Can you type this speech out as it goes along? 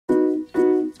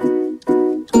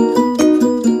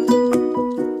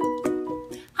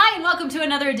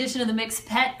another edition of the Mixed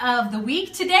Pet of the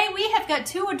Week. Today we have got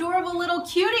two adorable little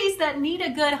cuties that need a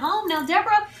good home. Now,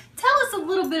 Deborah, tell us a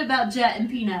little bit about Jet and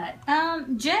Peanut.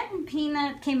 Jet and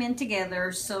Peanut came in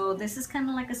together, so this is kind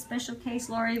of like a special case,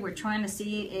 Lori. We're trying to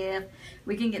see if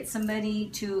we can get somebody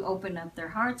to open up their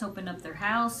hearts, open up their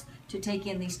house, to take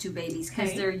in these two babies,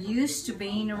 because they're used to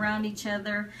being around each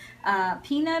other.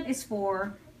 Peanut is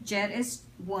 4, Jet is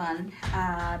 1.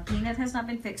 Peanut has not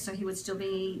been fixed, so he would still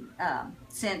be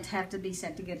have to be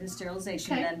sent to get his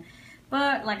sterilization done.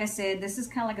 But like I said, this is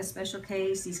kind of like a special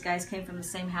case. These guys came from the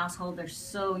same household. They're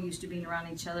so used to being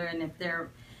around each other, and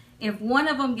if one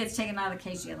of them gets taken out of the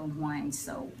cage, the other one whines.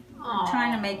 So we're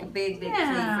trying to make a big plea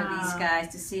for these guys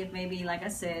to see if maybe, like I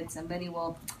said, somebody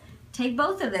will take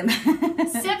both of them.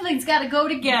 Siblings got to go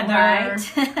together. Right.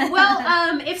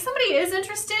 Well, if somebody is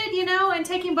interested, you know, in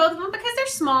taking both of them, because they're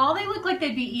small, they look like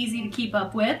they'd be easy to keep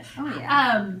up with. Oh,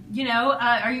 yeah. You know,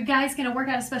 are you guys going to work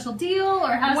out a special deal,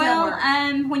 or how does that work?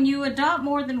 When you adopt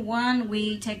more than one,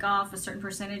 we take off a certain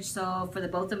percentage. So for the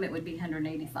both of them, it would be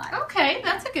 $185. Okay,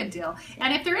 that's a good deal.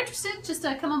 And if they're interested, just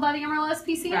come on by the Amarillo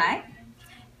SPCA. Right.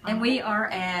 And we are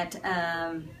at...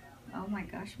 oh my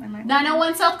gosh, my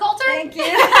 901 South Coulter? Thank you.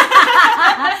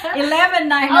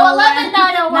 11901. Oh,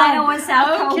 11901. 901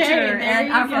 South Coulter. There And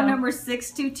you our go. phone number is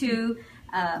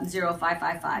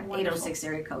 622-0555. 806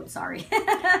 area code, sorry.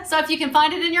 So if you can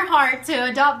find it in your heart to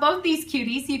adopt both these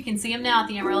cuties, you can see them now at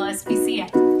the Amarillo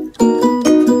SPCA.